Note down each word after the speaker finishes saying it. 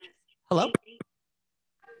Hello?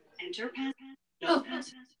 Enter pass. No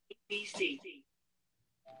pass. ABC.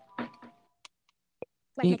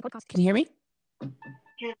 Can you hear me?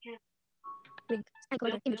 Link. Anchor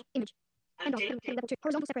logo. Image. End off. Heading level 2.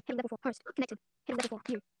 Horizontal separate. Heading level 4. Host. Connected. Heading level 4.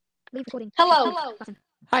 View. Leave recording. Hello. Button.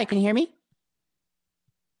 Hi, can you hear me?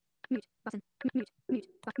 Mute. Button. Mute.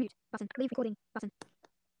 Button. Leave recording. Button.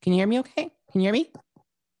 Can you hear me okay? Can you hear me?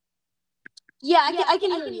 Yeah, I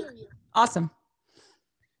can hear you. Awesome.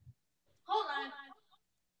 Hold on.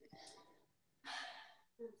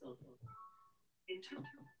 Enter.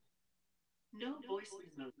 No voice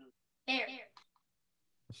remote. There.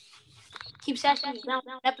 Keep session now.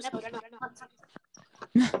 Episode.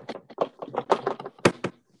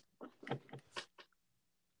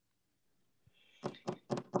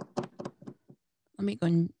 Let me go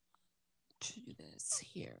and do this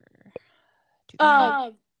here.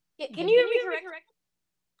 Can you hear me correct?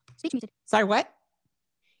 Speech muted. Sorry, what?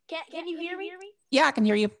 Can you hear me? Yeah, I can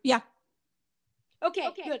hear you. Yeah.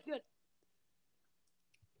 Okay. Good.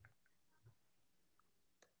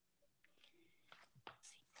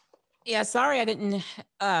 Yeah, sorry I didn't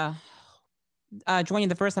join you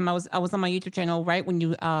the first time. I was on my YouTube channel right when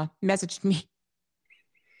you messaged me.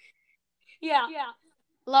 Yeah.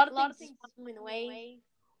 A lot of things in the way.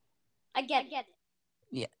 I get it.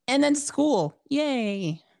 Yeah. And then school.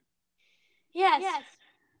 Yay. Yes.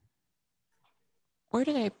 Where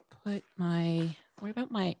did I put my where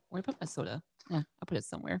about my soda? Yeah, I'll put it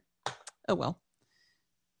somewhere. Oh well.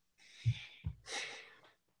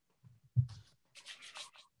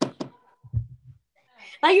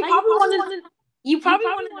 Now you probably want to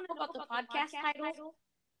know about the podcast title.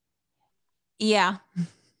 Yeah.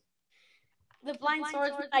 The blind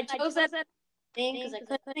swordsman. I chose that thing because I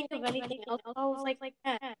couldn't think of anything else. I was like,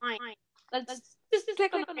 fine. Let's just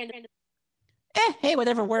click on random. Hey,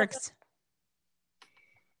 whatever works.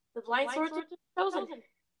 The blind swordsman chosen.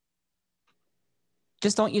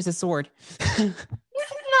 Just don't use a sword. No.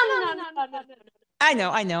 I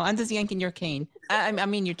know. I'm just yanking your cane. I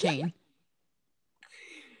mean your chain.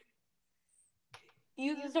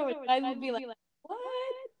 Use the sword. I would be like, what?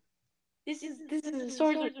 This is a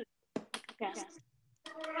sword. Yes.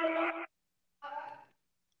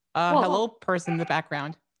 Hello, person in the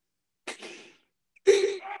background.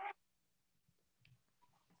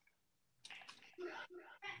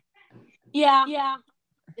 Yeah.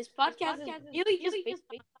 This podcast is really just based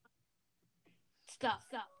on stuff.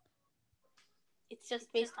 It's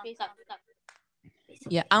just based on stuff.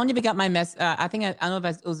 Yeah, I don't even got my mess. I think I don't know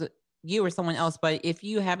if it was you or someone else, but if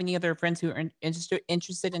you have any other friends who are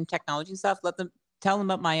interested in technology and stuff, tell them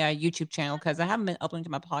about my YouTube channel because I haven't been uploading to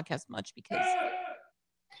my podcast much because.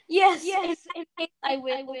 Yes. In case I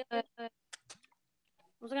will. What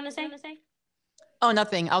was I gonna say? Oh,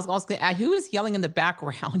 nothing. I was also gonna add, who is yelling in the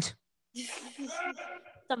background?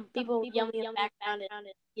 Some people yelling in the background, and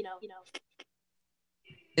you know.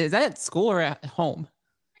 Is that at school or at home?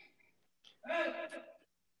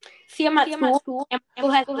 See, I'm at school.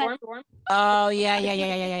 School has dorm. Oh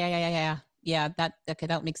yeah. Yeah,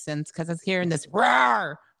 that makes sense because I was hearing this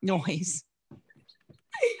roar noise.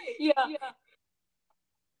 Yeah.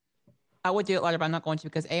 I would do it later, but I'm not going to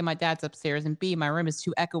because A, my dad's upstairs, and B, my room is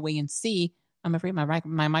too echoey, and C, I'm afraid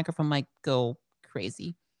my microphone might go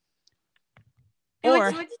crazy.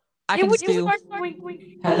 Or I can just do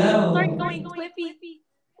hello. Start going clippy,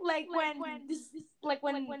 like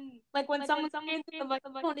when someone's in the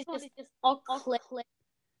microphone is just all clip.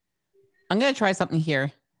 I'm gonna try something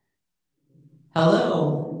here.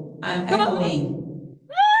 Hello, I'm echoing.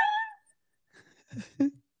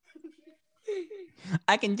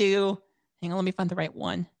 I can do. Hang on, let me find the right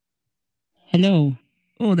one. Hello.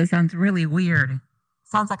 Oh, that sounds really weird.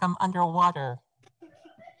 Sounds like I'm underwater.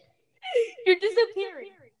 You're disappearing.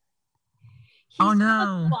 Oh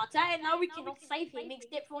no. And now we cannot save him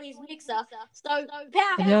except for his mixer. So,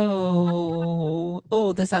 pow. Hello.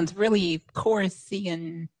 Oh, that sounds really chorusy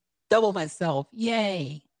and double myself.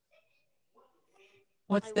 Yay.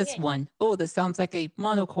 What's this one? Oh, this sounds like a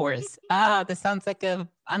monochorus. This sounds like a,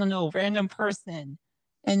 I don't know, random person.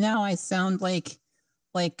 And now I sound like,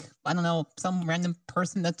 I don't know, some random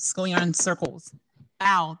person that's going on in circles.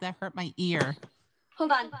 Ow, that hurt my ear.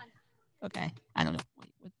 Hold on. Okay, I don't know.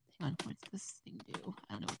 Wait, hang on, what's this thing do?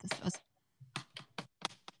 I don't know what this does.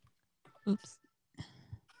 Oops.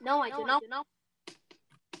 No, I do not.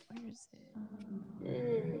 Where is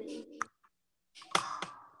it?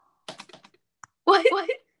 What?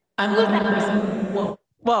 I'm looking.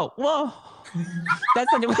 Whoa.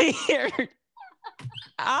 That's sounded weird.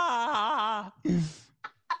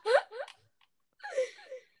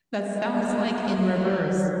 That sounds like in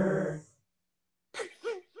reverse.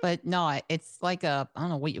 but no, it's like a I don't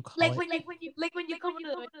know what you call Like it. when you come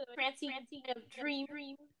into the fancy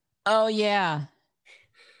dream. Oh yeah.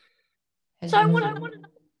 So I want to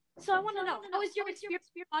know, how is your experience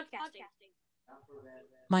podcasting?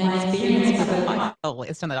 My experience with oh wait,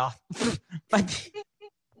 let's turn that off.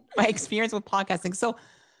 my experience with podcasting. So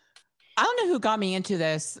I don't know who got me into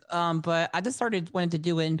this, but I just started wanting to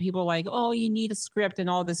do it, and people were like, "Oh, you need a script and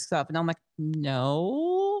all this stuff," and I'm like,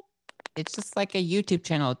 "No, it's just like a YouTube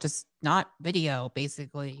channel, just not video,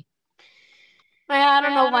 basically." I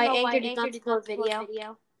don't know why Anchor did not support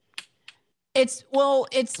video. It's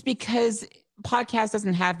because podcast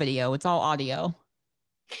doesn't have video; it's all audio.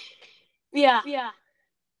 Yeah.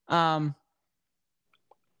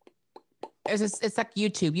 It's like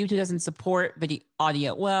YouTube. YouTube doesn't support video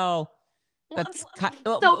audio. Well, that's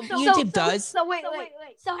YouTube does. So wait.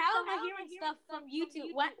 So how am I hearing stuff from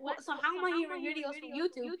YouTube? So how am I hearing videos from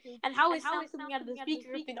YouTube? And how is sound coming out of the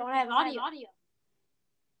speaker if they don't have audio?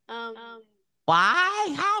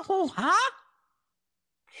 Why? How? Huh?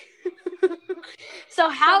 So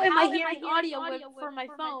how am I hearing audio for my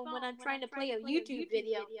phone when I'm trying to play a YouTube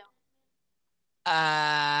video?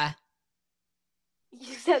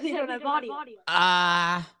 You said they don't have audio.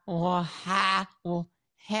 I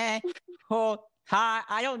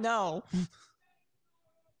don't know.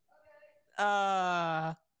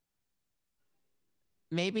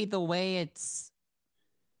 Maybe the way it's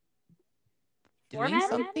doing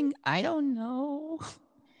something. I don't know.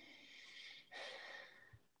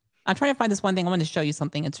 I'm trying to find this one thing. I want to show you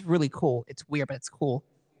something. It's really cool. It's weird, but it's cool.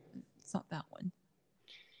 It's not that one.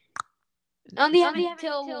 I only have it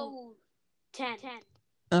till 10.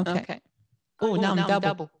 Okay. Oh, now I'm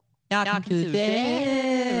double. Now I can do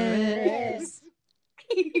this.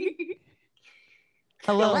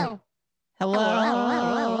 Hello.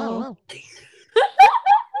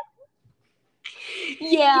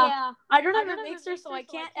 Yeah. I don't have a mixer, so I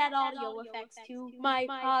can't add audio effects to my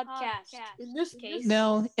podcast. In this case.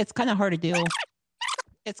 No, it's kind of hard to do.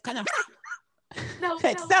 It's kind of. No,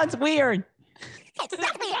 it sounds weird.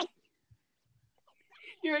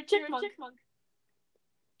 You're a chipmunk.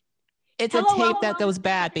 It's a tape that goes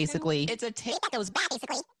bad, basically.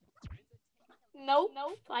 Nope.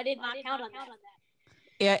 I did not count on that.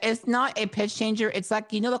 Yeah, it's not a pitch changer. It's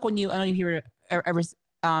like, you know, like when you, I don't know if you ever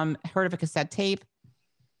heard of a cassette tape.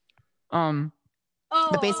 But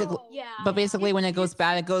basically when it goes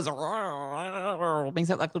bad, it goes makes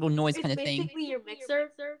that like little noise kind of thing. Basically your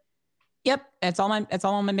mixer. Yep, it's all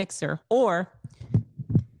on my mixer. Or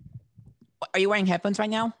are you wearing headphones right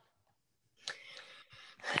now?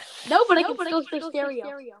 No, but I can still hear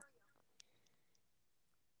stereo.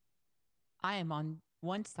 I am on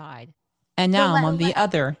one side, and now I'm on the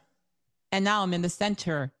other, and now I'm in the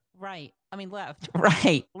center. Right. I mean left.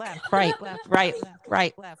 Right. Left. Right. Left. Right. Left.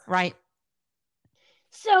 Right. Left. Right.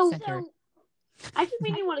 So I just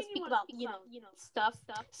really want to speak about stuff.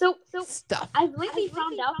 So Stuff. I've lately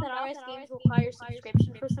found out that RS Games requires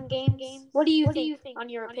subscription for some games. What do you think on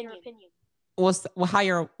your opinion?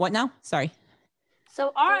 Higher what now? Sorry. So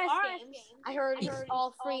RS Games, I heard it's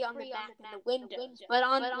all free on the Mac and the Windows, but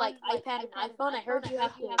on like iPad and iPhone, I heard you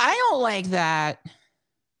have to. I don't like that.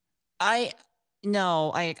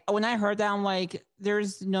 When I heard that, I'm like,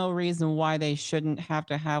 there's no reason why they shouldn't have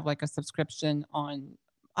to have like a subscription on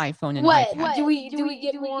iPhone and iPad. What? Do we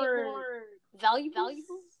get more valuable?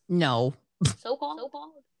 No. So-called?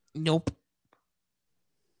 Nope.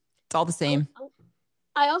 It's all the same.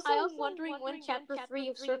 I also am wondering when Chapter 3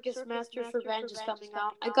 of Circus Master's Revenge is coming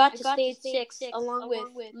out. I got to Stage 6 along with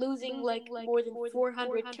losing like more than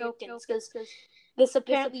 400 tokens because this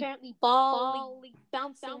apparently bouncing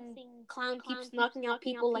clown keeps knocking out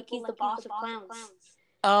people like he's the boss of clowns.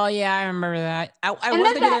 Oh yeah, I remember that. And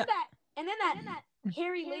then that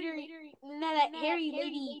hairy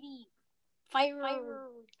lady fire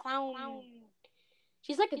clown.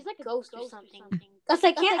 She's like a ghost or something. Cause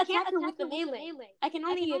I can't attack her with the melee. I can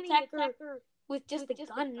only attack her with just the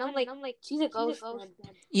gun. And I'm like, she's a ghost.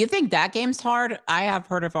 You think that game's hard? I have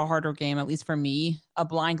heard of a harder game, at least for me. A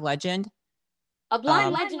Blind Legend. A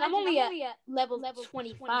Blind Legend. I'm only at level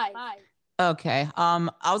 25. Okay. I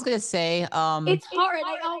was gonna say. It's hard.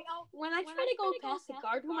 When I try to go past the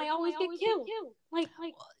guard room, I always get killed. Like.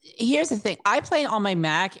 Here's the thing. I play it on my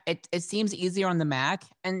Mac. It seems easier on the Mac,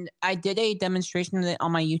 and I did a demonstration of it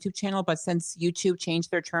on my YouTube channel. But since YouTube changed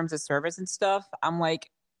their terms of service and stuff, I'm like,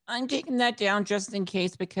 I'm taking that down just in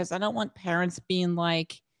case because I don't want parents being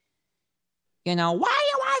like, why are you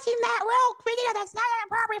watching that little video that's not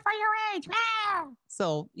appropriate for your age?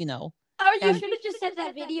 So Or you should have just set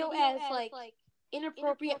that video as like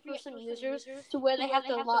inappropriate for some users to where they have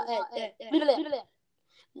to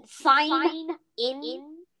sign in.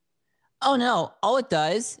 Oh no! All it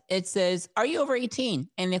does, it says, "Are you over 18?"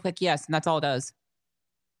 And they click yes, and that's all it does.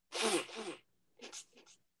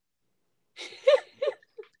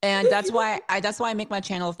 And that's why I make my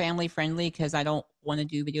channel family friendly, because I don't want to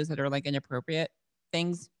do videos that are like inappropriate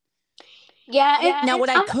things. Yeah. Now, what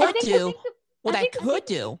I could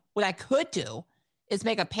do is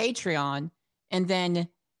make a Patreon, and then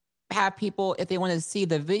have people, if they want to see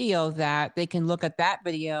the video, that they can look at that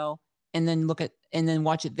video and then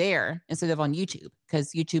watch it there instead of on YouTube,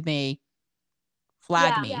 because YouTube may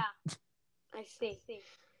flag me. Yeah. I see.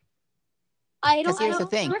 I don't. Here's the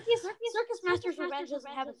thing. Circus Master's Revenge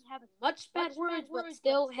doesn't have much bad words, but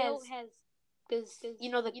still has because the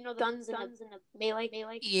guns and the melee.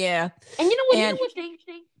 Yeah. And you know what?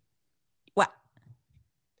 What?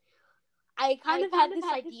 I kind of had this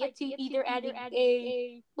idea to either add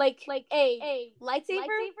a lightsaber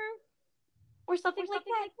or something like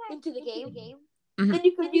that into the game. Mhm. Then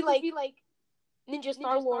you could be like Ninja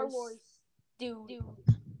Star Wars. Do.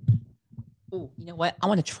 Oh, you know what? I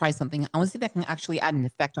want to try something. I want to see if I can actually add an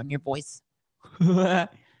effect on your voice. All right,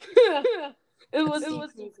 It was easy.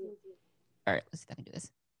 let's see if I can do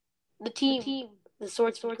this. The team, the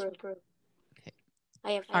swords crew. Okay.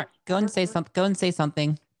 I have. All right, go and say something. Go and say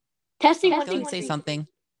something. Testing. Go and say something.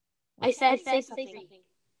 I said say something.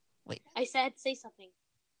 Wait. I said say something.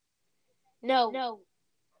 No.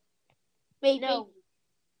 Maybe.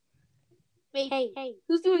 Hey,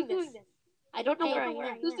 who's doing this? I don't know where I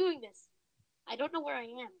am. Who's doing this? I don't know where I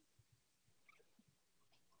am.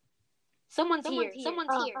 Someone's here.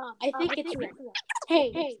 I think it's here.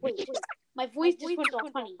 Hey, wait. My voice just went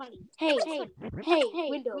all funny. Hey,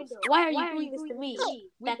 Windows. Why are you doing this to me?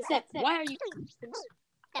 That's it. Why are you doing this to me?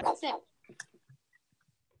 That's it.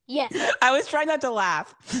 Yes. I was trying not to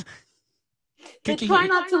laugh. The try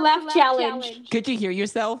not to laugh challenge. Could you hear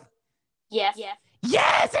yourself? Yes.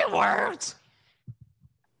 Yes, it worked.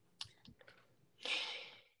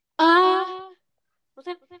 What's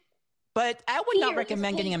that? But I would not Here,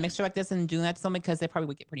 recommend getting a mixture like this and doing that to someone, because they probably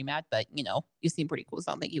would get pretty mad. But you seem pretty cool,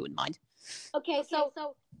 so I don't think you would mind. Okay, so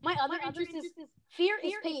my other interest is Fear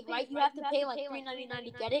is paid, right? You have to pay like $3.99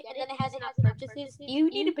 to get it, and then it has enough purchases. You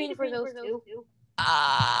need to pay for those too.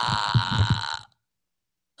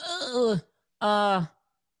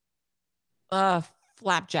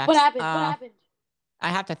 Flapjacks. What happened? I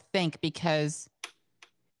have to think, because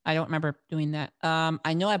I don't remember doing that.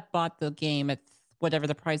 I know I bought the game at whatever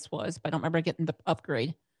the price was, but I don't remember getting the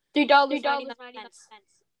upgrade. $3.99.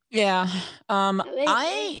 Yeah.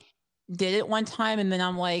 I did it one time, and then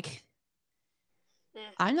I'm like,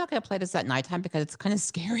 I'm not gonna play this at nighttime because it's kind of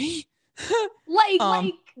scary. Like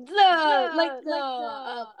the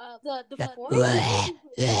forest.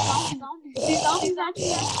 It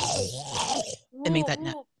makes that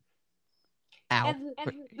noise. Ow. And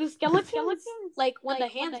the skeletons, like when the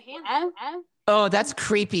hands have, Oh, that's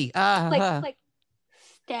creepy. like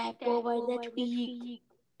stab over that weak.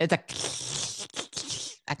 It's a.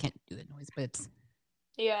 I can't do the noise, but it's.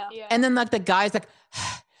 Yeah. And then like the guy's like.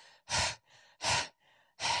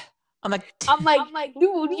 I'm like,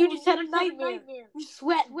 dude, you just had a nightmare. You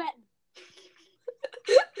sweat.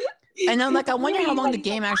 And I'm like, I wonder how long the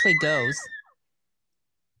game actually goes.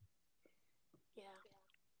 Yeah.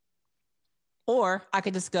 Or I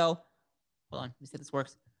could just go. Hold on, let me see if this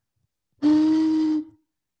works.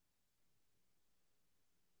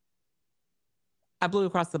 I blew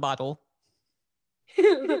across the bottle.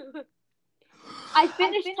 I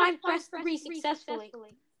finished Time Quest 3 successfully.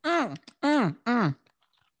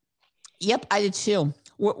 Yep, I did too.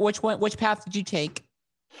 Which path did you take?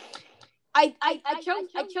 I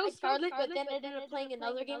chose Scarlet, but then I ended up playing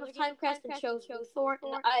another game of Time Quest and chose Luthor.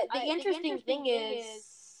 The interesting thing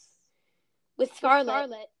is with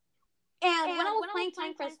Scarlet, and when I was playing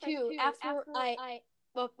Time Quest 2, after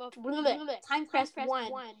Time Quest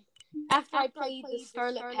 1, after I played the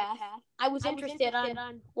Scarlet path, I was interested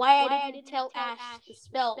on why I didn't tell Ash the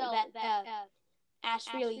spell that Ash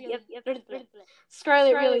really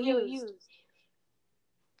Scarlet really used.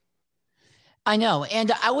 I know,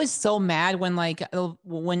 and I was so mad when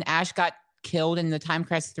Ash got killed in the Time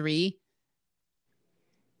Quest 3.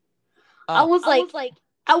 I was like,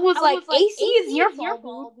 AC is your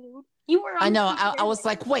fault, dude. You were. I know. I was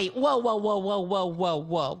like, wait,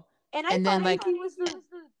 whoa. And then like,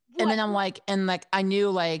 and then I'm like, I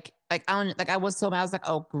knew I was so mad. I was like,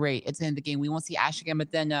 oh great, it's the end of the game. We won't see Ash again.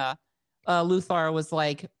 But then Luthor was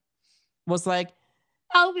like,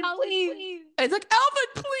 Alvin, please. It's like, Alvin,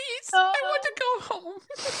 please. I want to go home.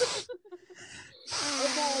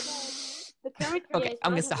 The current okay,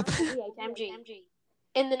 I'm gonna stop. MG.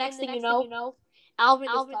 And the next thing you know, Alvin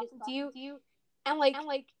is talking to you, and like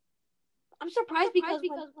I'm surprised because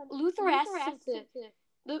when Luther asks him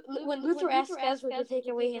when Luther asks Ezra to take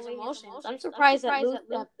away his emotions, I'm surprised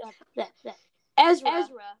that Ezra,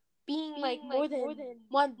 being like more than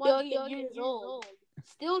 1 billion years old,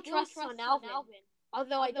 still trusts on Alvin.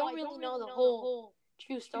 Although I don't really know the whole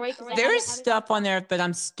true story. There's stuff on there, but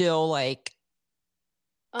I'm still like,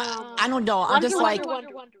 I don't know. I'm just like,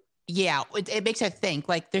 yeah, it makes you think.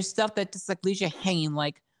 Like, there's stuff that just like leaves you hanging.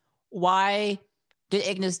 Like, why did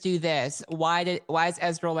Ignis do this? Why is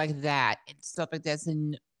Ezra like that? And stuff like this.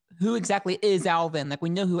 And who exactly is Alvin? Like, we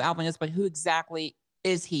know who Alvin is, but who exactly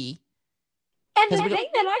is he? And the thing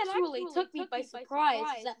that actually took me by surprise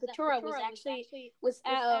is that Batura was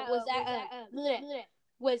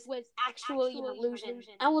actually an illusion.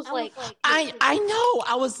 I was like, I know.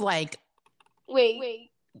 I was like,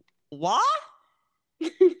 wait, what?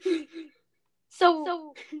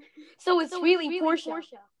 So it's really Portia,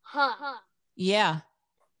 huh? Yeah.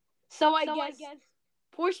 So I guess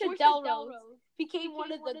Portia Delrose became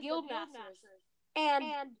one of the guild masters, and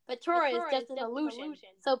Batura is just an illusion.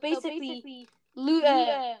 So basically,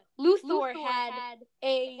 Luthor had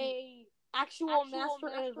a actual master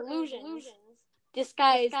of illusions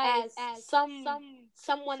disguised as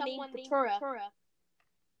someone named Batura.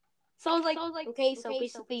 So I was like, okay, so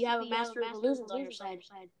basically you have a master of illusions on your side.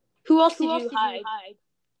 Who else did you hide?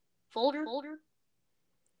 Folder?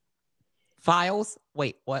 Files?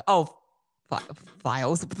 Wait, what? Oh,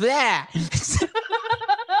 Files. There.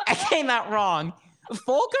 I came out wrong.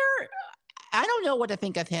 Folger? I don't know what to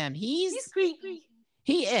think of him. He's creepy.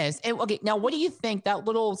 He is. And okay, now what do you think that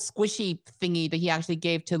little squishy thingy that he actually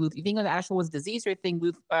gave to Luthor? You think that actually was disease, or you think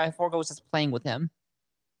Folger was just playing with him?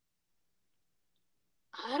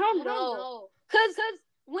 I don't know. Cause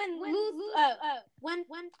when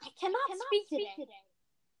I cannot speak today.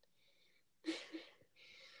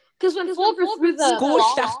 Because when Folger threw the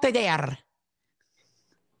ball,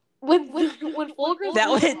 when Folger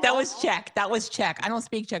that was Czech. That was Czech. I don't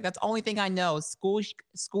speak Czech. That's the only thing I know.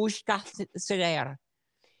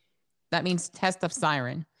 That means test of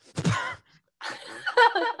siren.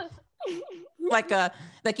 like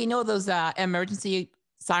you know those emergency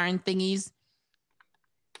siren thingies.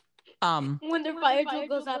 When the fire drill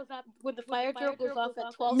goes off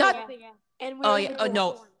at 12 a.m. And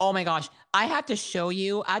no. Oh my gosh. I have to show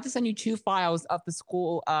you. I have to send you 2 files of the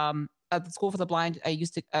school of the school for the blind I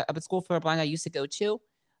used to of the school for the blind I used to go to.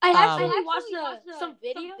 I actually watched some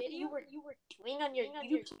video that you were doing on your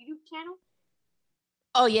YouTube channel.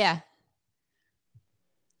 Oh yeah.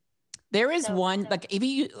 There is one, like if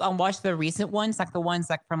you watch the recent ones, like the ones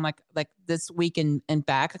like from like this week and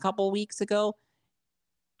back a couple of weeks ago,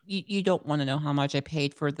 you don't want to know how much I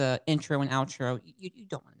paid for the intro and outro. You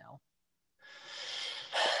don't want to know.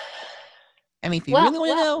 I mean, if you really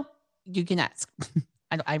want to know, you can ask.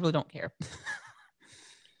 I really don't care.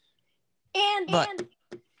 And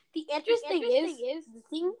the interesting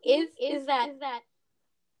is that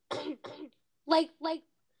like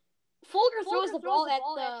Folger throws the ball at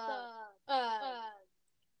the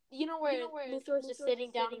you know where Luthor's just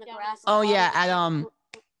sitting down in the grass. Oh yeah, at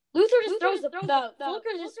Luthor just throws Folger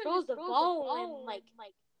just throws the ball and like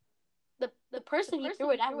the person he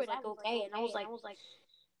threw it at was like okay, and I was like,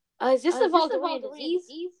 is this the Voldemort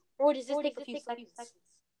disease, or does this take a few seconds?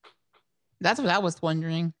 That's what I was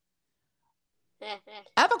wondering. I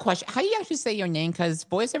have a question. How do you actually say your name? Because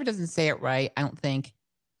voiceover doesn't say it right, I don't think.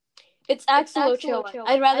 It's Axel Ochoa.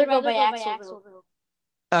 I'd rather go by Axel.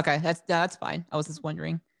 Okay, that's fine. I was just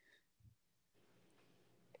wondering.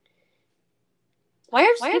 Why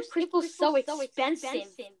are skip crystals so expensive?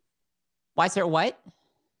 Why is there what?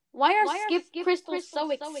 Why are skip crystals so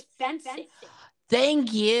expensive?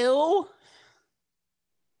 Thank you.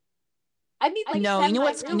 I mean, like, no, you know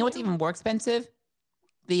what's even more expensive?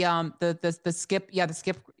 The skip,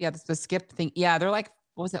 the skip thing. Yeah, they're like,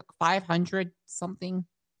 what was it, 500 something?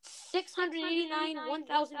 689,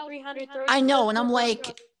 1,330. I know, and I'm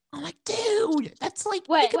like, dude, that's like,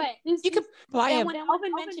 you could buy it. When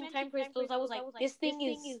Alvin mentioned time crystals, I was like, this thing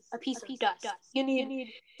is a piece of dust. You need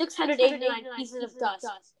 689 pieces of dust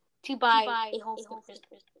to buy a whole skip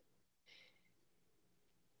crystal.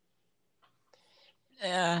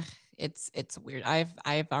 It's weird. I've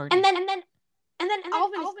already. And then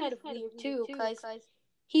Alvin is kind of weird too, because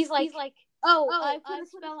he's like, I put a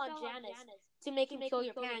spell on Janice to make him kill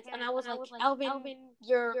your parents, and I was like, Alvin,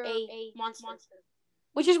 you're a monster.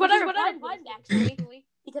 Which is what I replied with, actually,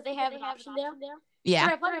 because they have an option there. Yeah.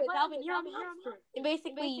 I replied with, Alvin, you're a monster. And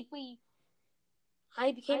basically,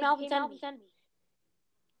 I became Alvin's enemy.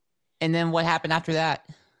 And then what happened after that?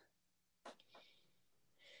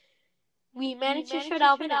 We managed to shut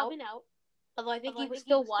Alvin out. Although I think he was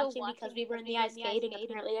still watching because we were in the ice gate and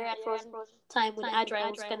apparently they had frozen time when Adriel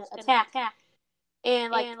was going to attack.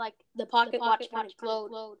 And like the pocket watch kind of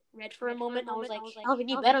glowed red for a moment. And I was like, Alvin,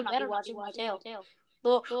 you better not be watching my tail.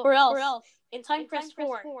 Or else, in Time Quest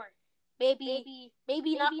 4, maybe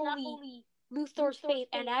not only Luthor's fate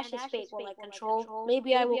and Ash's fate will I control.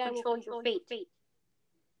 Maybe I will control your fate.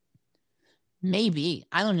 Maybe.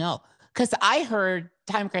 I don't know. Because I heard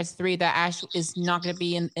Time Quest 3 that Ash is not going to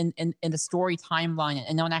be in the story timeline.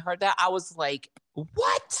 And when I heard that, I was like,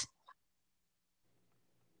 what?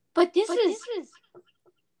 But this is...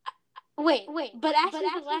 Wait. But Ash is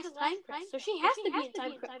the last Time Quest, so she has to be in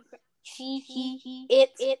Time Quest. She, he,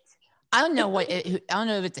 it. I don't know I don't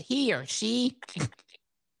know if it's a he or she.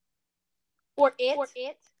 Or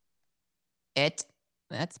it. It.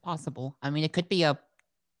 That's possible. I mean, it could be a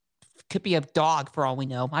dog for all we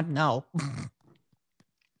know. I don't know.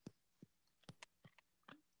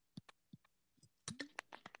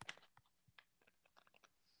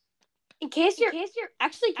 In case you're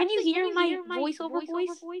actually, can you hear my voiceover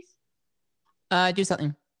voice? Do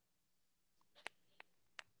something.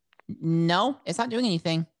 No, it's not doing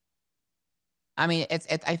anything. I mean, it's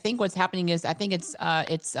I think what's happening is it's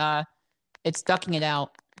ducking it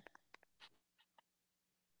out.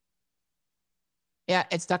 Yeah,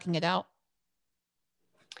 it's ducking it out.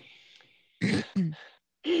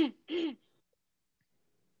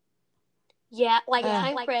 Yeah, like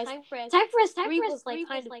Time Quest 3 was like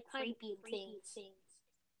kind of creepy and things.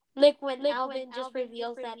 Like when Alvin just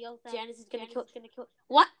reveals that Janice is gonna kill.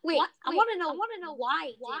 What? Wait, I want to know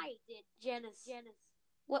why did Janice?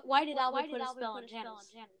 Why did Alvin put a spell on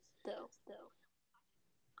Janice? Though.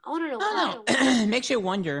 I want to know why. I don't know. Makes you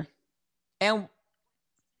wonder. And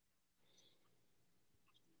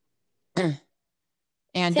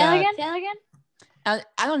Say that again.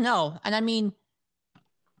 I don't know. And I mean,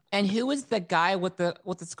 and who was the guy with the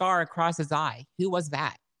scar across his eye? Who was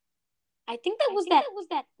that? I think that was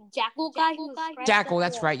that Jackal guy. Jackal,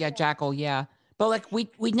 that's right. Yeah, Jackal. Yeah, but like we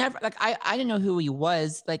never like I didn't know who he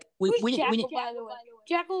was. Like we Jackal, by the way.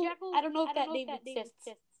 Jackal. I don't know if that name exists.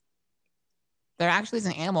 There actually is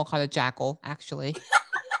an animal called a jackal. Actually.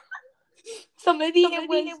 So maybe it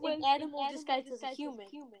was an animal disguised as a human.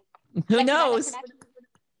 Who knows?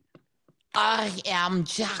 I am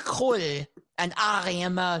Jackal, and I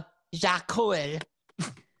am a Jackal.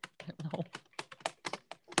 No.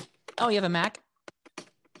 Oh, you have a Mac?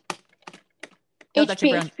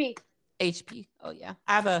 HP. Oh, yeah.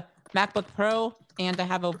 I have a MacBook Pro, and I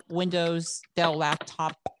have a Windows Dell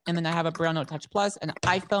laptop, and then I have a Braille Note Touch Plus, an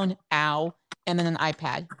iPhone, and then an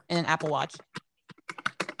iPad, and an Apple Watch.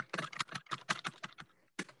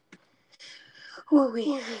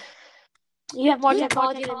 Ooh-wee. You have more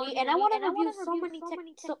technology than me, and I want to review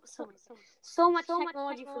so much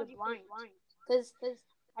technology for the blind, because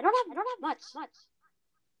I don't have much.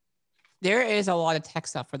 There is a lot of tech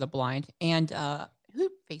stuff for the blind, and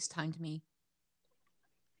who FaceTimed me?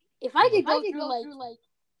 If I could go through like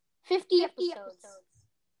 50 episodes.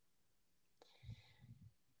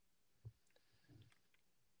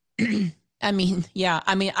 I mean, yeah.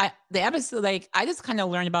 I mean, the episode, like, I just kind of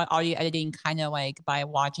learned about audio editing kind of like by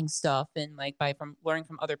watching stuff and like from learning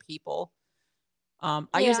from other people.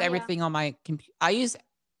 I use everything on my computer. I use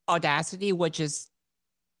Audacity, which is,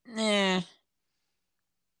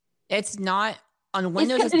 it's not on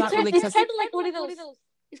Windows. It's not really accessible. It's kind of like one of those.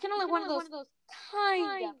 It's kind of like one of those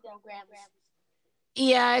kind of programs.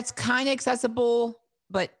 Yeah, it's kind of accessible,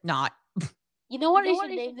 but not. You know what I should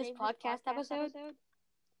name this podcast episode?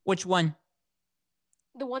 Which one?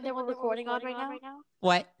 The one that we're recording on right now?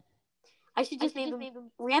 What? I should just name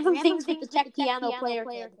them Random Things with the Tech Piano Player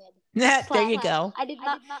Kid. There you go. I did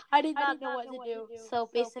not know what to do. So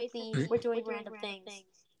basically, we're doing random things.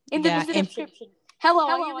 In the description. Hello,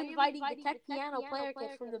 I am inviting the Tech Piano Player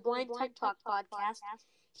Kid from the Blind Tech Talk podcast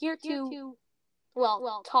here to,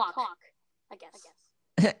 talk, I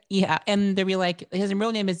guess. Yeah, and they'll be like, his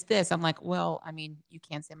real name is this. I'm like, well, I mean, you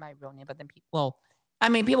can't say my real name, but then people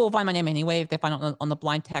will find my name anyway if they find it on the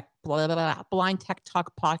Blind Tech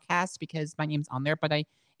Talk podcast because my name's on there. But it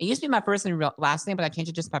used to be my first and last name, but I changed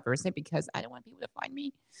it just my first name because I don't want people to find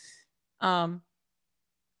me. But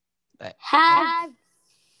have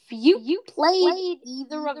you played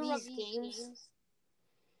either of these games?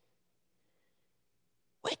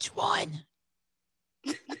 Which one?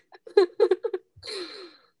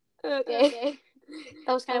 Okay.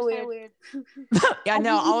 That was kind of weird. Yeah,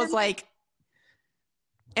 no, I was like,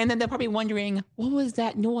 and then they're probably wondering, what was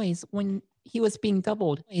that noise when he was being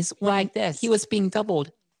doubled? It's like this. He was being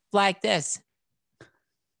doubled like this.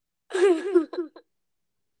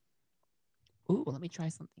 Ooh, let me try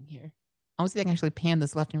something here. I want to see if I can actually pan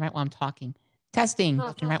this left and right while I'm talking. Testing.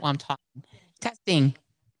 Left and right while I'm talking. Testing.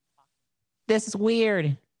 This is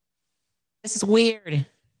weird. This is weird.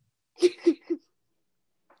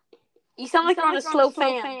 You sound like on a slow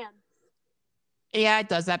fan. Yeah, it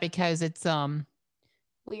does that because it's Weird.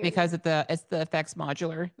 because it's the effects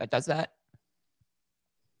modular that does that.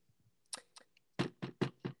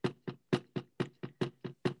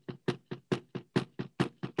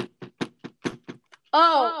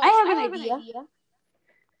 Oh, I have an idea.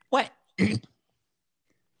 What?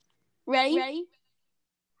 Ready?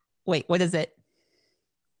 Wait, what is it?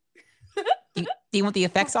 do you want the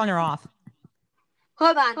effects on or off?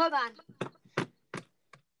 Hold on.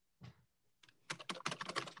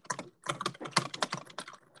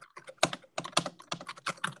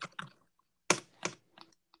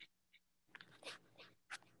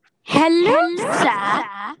 Hello, sir.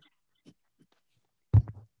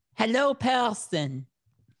 Hello, person.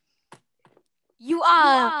 You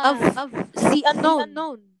are of the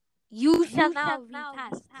unknown. You shall now be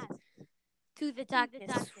passed to the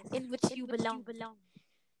darkness in which you belong.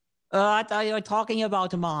 I thought you were talking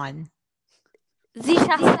about Mon. Thee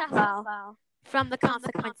shall suffer from the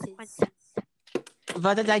consequences.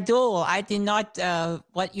 What did I do? I did not,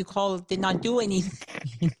 did not do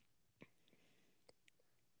anything.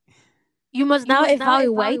 You must now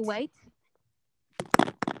evaluate.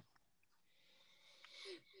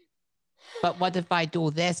 But what if I do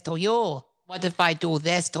this to you? What if I do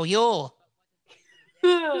this to you?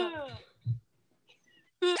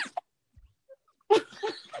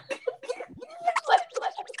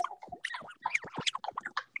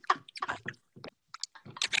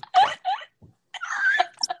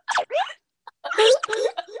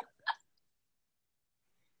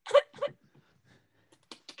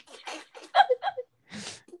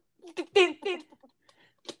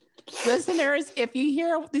 Listeners, if you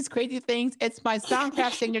hear these crazy things, it's my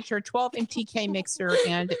Soundcraft Signature 12 MTK mixer.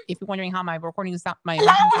 And if you're wondering how my recording is, my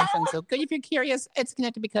sounds so good, if you're curious, it's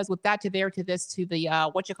connected because with that to there to this to the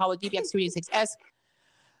DBX Studio 6S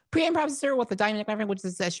preamp processor with the dynamic microphone, which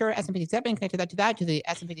is Shure SM57, connected that to the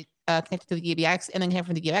SM50, connected to the DBX, and then connected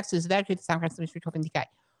from the DBX to that to the Soundcraft Signature 12 MTK.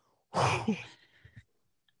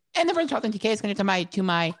 And the virtual 12 MTK is connected to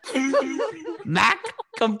my Mac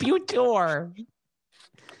computer.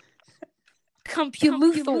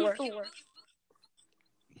 Computer.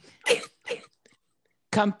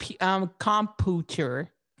 Computer.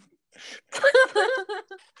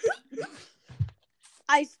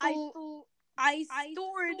 I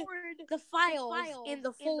stored the files in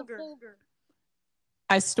the folder.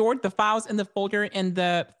 I stored the files in the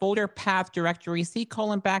folder path directory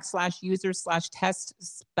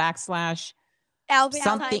C:\users/test/ Alvin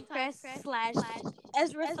something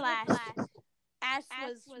 /Ezra/ Ash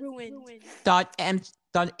was ruined.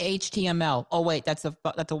 .html. Oh wait, that's a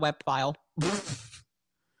web file.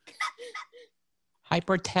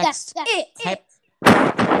 Hypertext. That's it.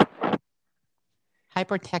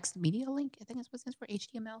 Hypertext media link. I think that's what it stands for.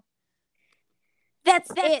 HTML. That's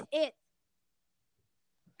it.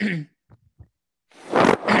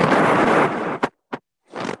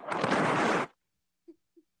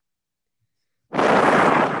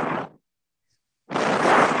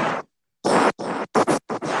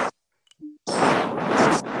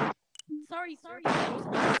 Sorry.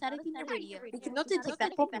 Static in the radio. We cannot detect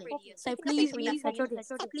that properly. So please reinsert your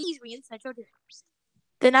disc.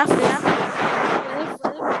 Enough. Have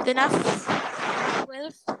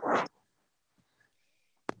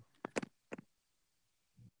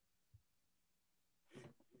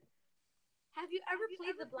you ever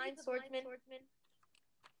played The Blind Swordsman?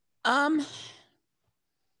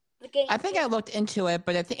 The game. I think I looked into it,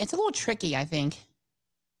 but I think it's a little tricky. I think.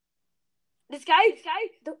 This guy.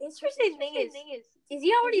 The interesting thing is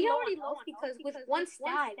he already low enough because with one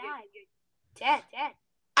stab, you're dead.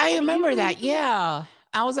 I remember that. Yeah,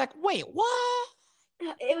 I was like, wait, what?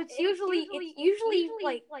 It's usually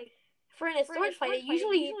like for an sword fight. It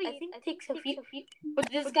usually I think takes a few.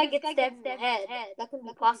 But this guy gets stabbed in the head. That can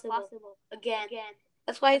be possible again.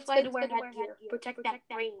 That's why it's good to wear headgear. Protect that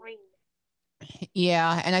brain.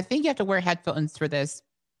 Yeah, and I think you have to wear headphones for this.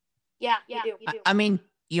 Yeah, you do. I mean,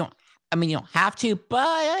 you don't have to,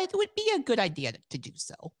 but it would be a good idea to do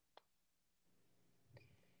so.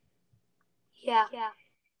 Yeah.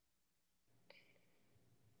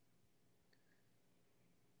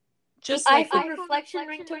 Just the like iPhone reflection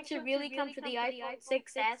ringtone should really come to the iPhone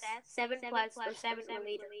 6s, 7 Plus, or 7 or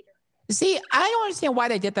later. See, I don't understand why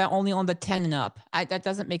they did that only on the 10 and up. That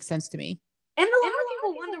doesn't make sense to me. And a lot of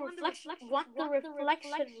people want the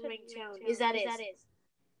reflection ringtone. Is that it?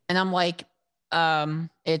 And I'm like,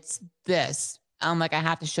 it's this. I'm like, I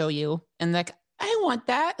have to show you. And like, I want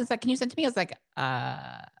that. It's like, can you send it to me? I was like,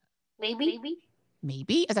 Maybe.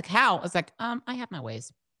 maybe. It's like, how? It's like, I have my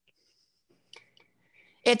ways.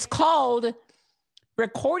 It's called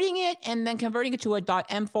recording it and then converting it to a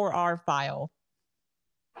 .m4r file.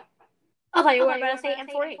 I thought you were about to say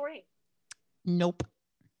M4A. Nope.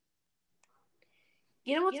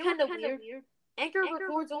 You know what's kind of weird? Anchor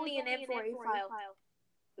records only an M4A file.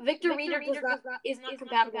 Victor Reader is not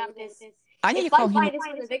compatible with this. I need to If I call buy human. this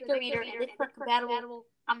with a Victor Reader and it's not compatible,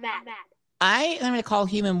 I'm mad. I'm going to call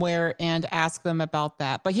HumanWare and ask them about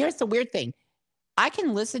that. But here's the weird thing. I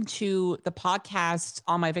can listen to the podcast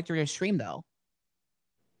on my Victor Reader stream, though.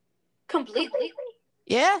 Completely?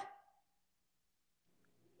 Yeah.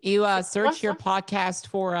 You search your podcast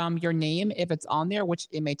for your name if it's on there, which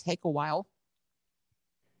it may take a while.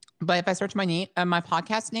 But if I search my name, my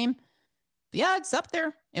podcast name, yeah, it's up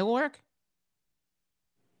there. It will work.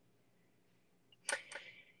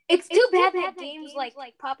 It's too bad that games like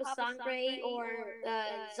Papa Sangre or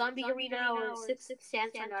Zombie Arena or Six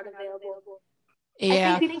Sense are not available.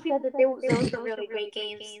 Yeah. I think people said that those were really great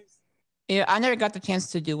games. Yeah, I never got the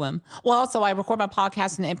chance to do them. Well, also, I record my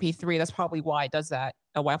podcast in MP3. That's probably why it does that.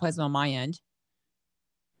 Why it plays it on my end.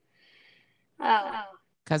 Oh.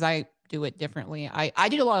 Because I do it differently. I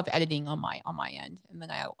do a lot of editing on my end, and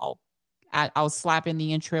then I'll slap in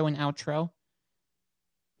the intro and outro.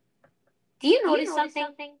 Do you notice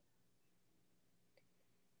something?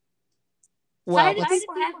 Well,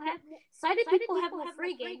 sighted people have more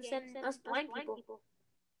free games than us blind people.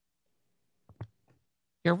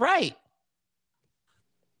 You're right.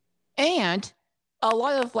 And a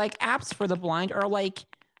lot of like apps for the blind are like,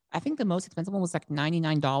 I think the most expensive one was like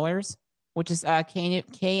 $99, which is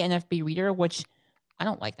KNFB Reader, which I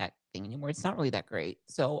don't like that thing anymore. It's not really that great.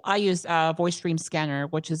 So I use Voice Stream Scanner,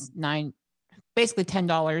 which is basically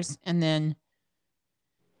 $10, and then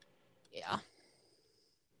yeah.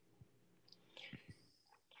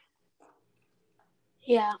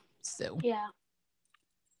 Yeah. So yeah.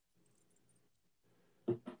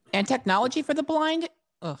 And technology for the blind?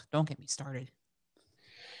 Ugh, don't get me started.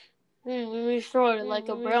 We started like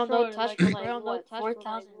a Braille Note Touch for like what,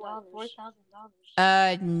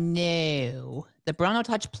 $4,000? No. The Braille Note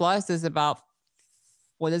Touch Plus is about,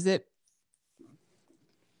 what is it?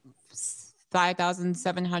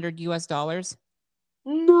 $5,700 US. No,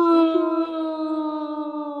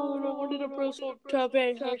 I wanted a Braille Touch.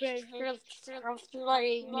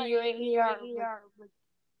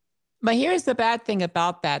 But here's the bad thing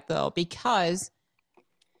about that, though, because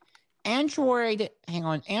Android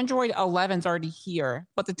 11 is already here,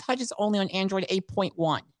 but the Touch is only on Android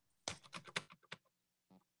 8.1.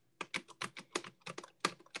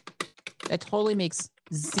 That totally makes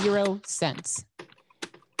 0 sense.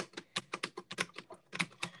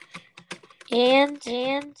 And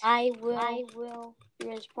I will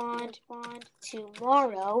respond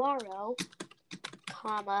tomorrow,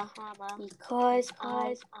 because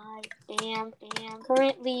I am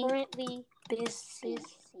currently busy.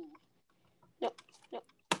 No.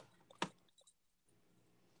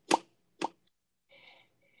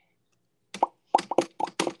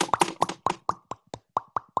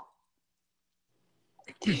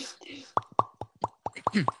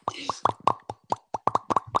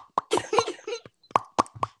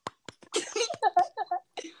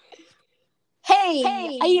 Hey,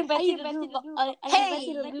 I invented a new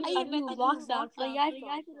lock sound for the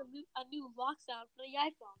iPhone.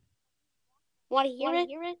 Want to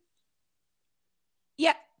hear it?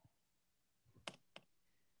 Yeah.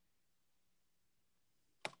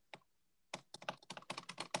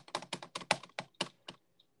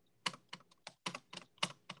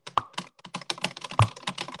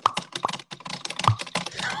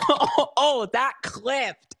 Oh, that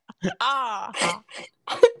clipped. Ah.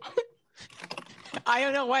 I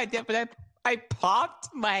don't know what I did, but I popped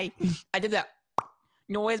I did that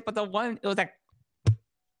noise, but the one, it was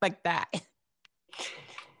like that.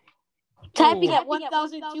 Typing at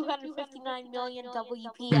 1,259 million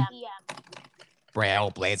WPM.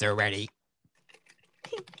 Braille Blazer ready.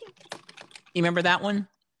 You remember that one?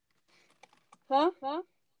 Huh?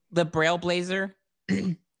 The Braille Blazer?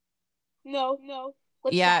 No.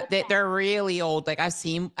 What's that? They're really old. Like I've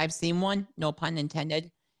seen one, no pun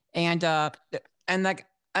intended. And like,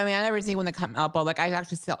 I mean, I never seen one that come out, but like I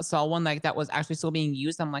actually saw one like that was actually still being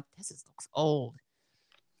used. I'm like, this looks old.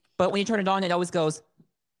 But when you turn it on, it always goes,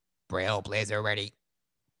 Braille Blazer ready.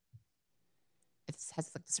 It has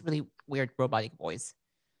like this really weird robotic voice.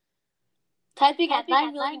 Typing at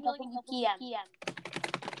 9 million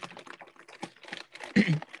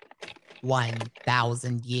WPM.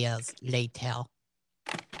 1,000 years later.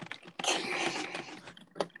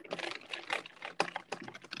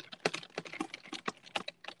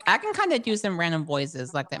 I can kind of do some random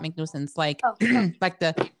voices like that make no sense. Like, Oh. like the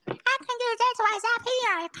I can do this voice up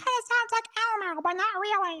here. It kind of sounds like Elmo, but not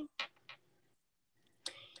really.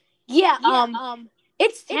 Yeah.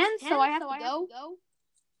 It's 10, so I have to go.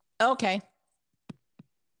 Okay.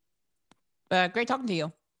 Great talking to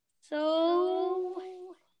you. So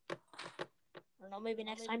I don't know. Maybe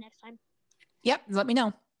next time. Yep. Let me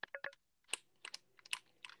know.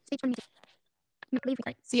 Stage 1 music. Mute. Leave. All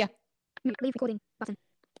right. See ya. Mute. Leave recording. Button.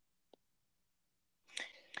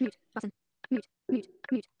 Mute. Button. Mute. Mute.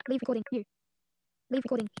 Mute. Leave recording. Mute. Leave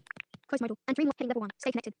recording. Close modal. And 3 more. Heading level 1.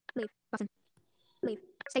 Stay connected. Leave. Button. Leave.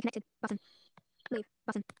 Stay connected. Button.